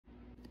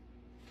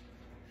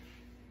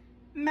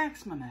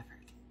maximum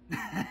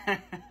effort.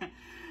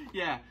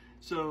 Yeah,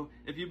 so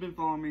if you've been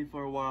following me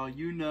for a while,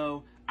 you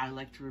know I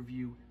like to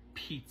review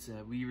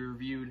pizza. We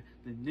reviewed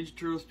the Ninja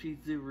Turtles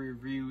pizza, we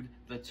reviewed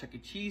the Chuck E.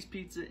 Cheese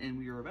pizza, and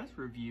we are about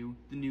to review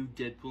the new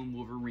Deadpool and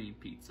Wolverine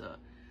pizza.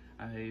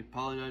 I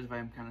apologize if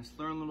I'm kind of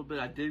slurring a little bit.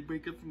 I did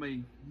wake up from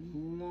a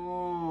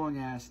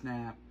long-ass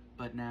nap,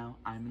 but now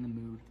I'm in the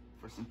mood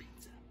for some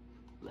pizza.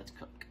 Let's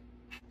cook.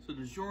 So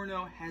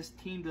DiGiorno has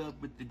teamed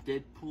up with the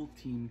Deadpool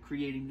team,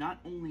 creating not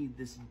only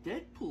this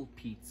Deadpool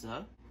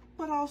pizza,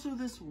 but also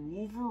this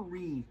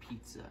Wolverine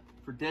pizza.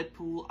 For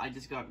Deadpool, I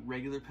just got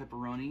regular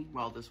pepperoni,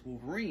 while this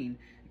Wolverine,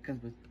 it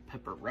comes with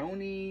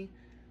pepperoni,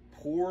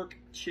 pork,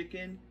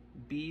 chicken,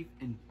 beef,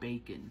 and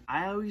bacon.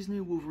 I always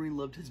knew Wolverine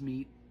loved his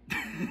meat.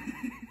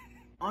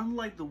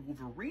 Unlike the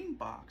Wolverine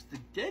box, the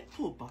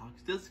Deadpool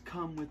box does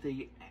come with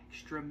a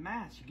extra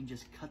mask. You can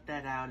just cut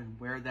that out and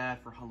wear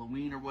that for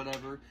Halloween or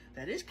whatever.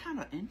 That is kind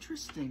of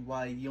interesting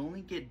why you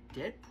only get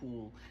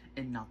Deadpool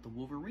and not the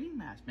Wolverine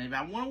mask. Maybe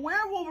I want to wear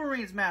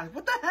Wolverine's mask.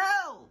 What the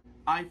hell?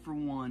 I, for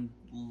one,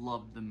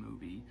 loved the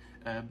movie.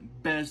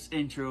 Best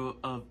intro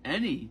of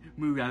any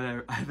movie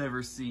I've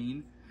ever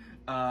seen.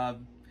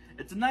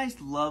 It's a nice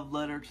love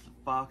letter to the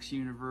Fox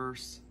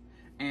universe,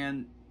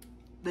 and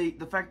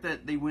the fact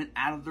that they went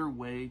out of their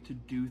way to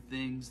do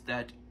things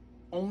that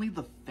only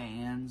the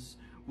fans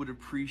would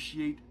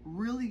appreciate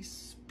really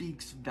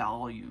speaks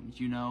volumes,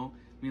 you know?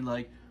 I mean,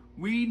 like,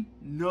 we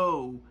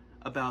know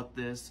about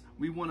this,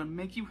 we want to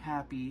make you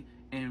happy,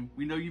 and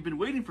we know you've been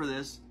waiting for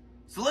this,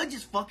 so let's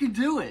just fucking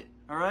do it,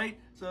 alright?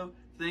 So,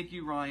 thank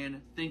you,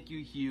 Ryan, thank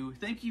you, Hugh,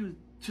 thank you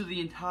to the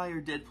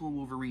entire Deadpool and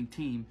Wolverine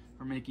team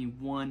for making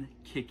one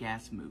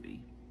kick-ass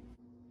movie.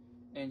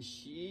 And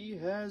she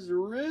has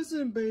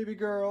risen, baby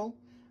girl.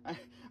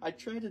 I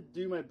tried to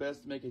do my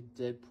best to make a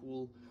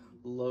Deadpool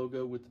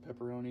logo with the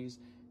pepperonis.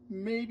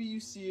 Maybe you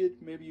see it,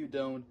 maybe you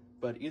don't,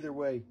 but either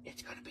way,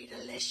 it's gonna be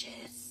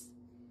delicious.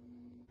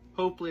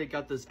 Hopefully I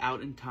got this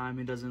out in time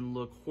and doesn't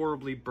look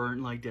horribly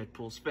burnt like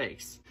Deadpool's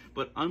face.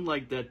 But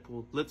unlike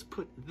Deadpool, let's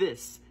put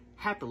this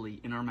happily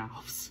in our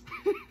mouths.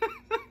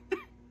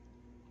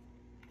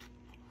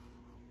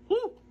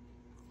 Woo!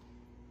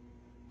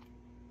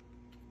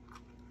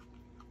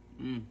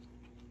 Mm-hmm.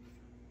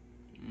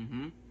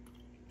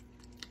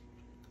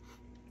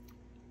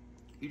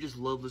 You just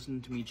love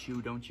listening to me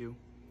chew, don't you?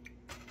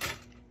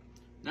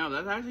 No,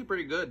 that's actually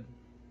pretty good.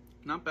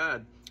 Not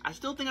bad. I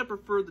still think I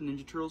prefer the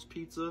Ninja Turtles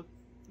pizza.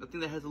 I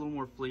think that has a little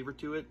more flavor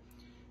to it.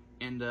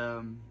 And,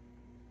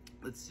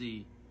 let's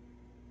see.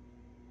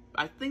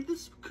 I think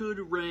this could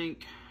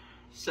rank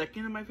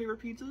second in my favorite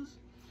pizzas.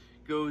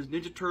 Goes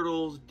Ninja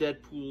Turtles,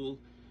 Deadpool,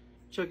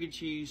 Chuck E.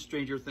 Cheese,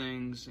 Stranger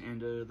Things,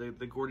 and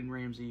the Gordon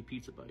Ramsay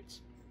pizza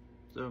bites.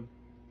 So,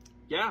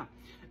 yeah.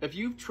 If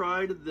you've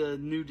tried the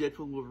new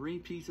Deadpool and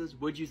Wolverine pizzas,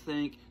 what'd you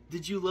think?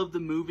 Did you love the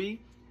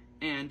movie?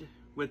 And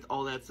with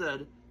all that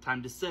said,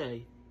 time to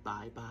say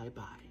bye, bye,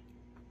 bye.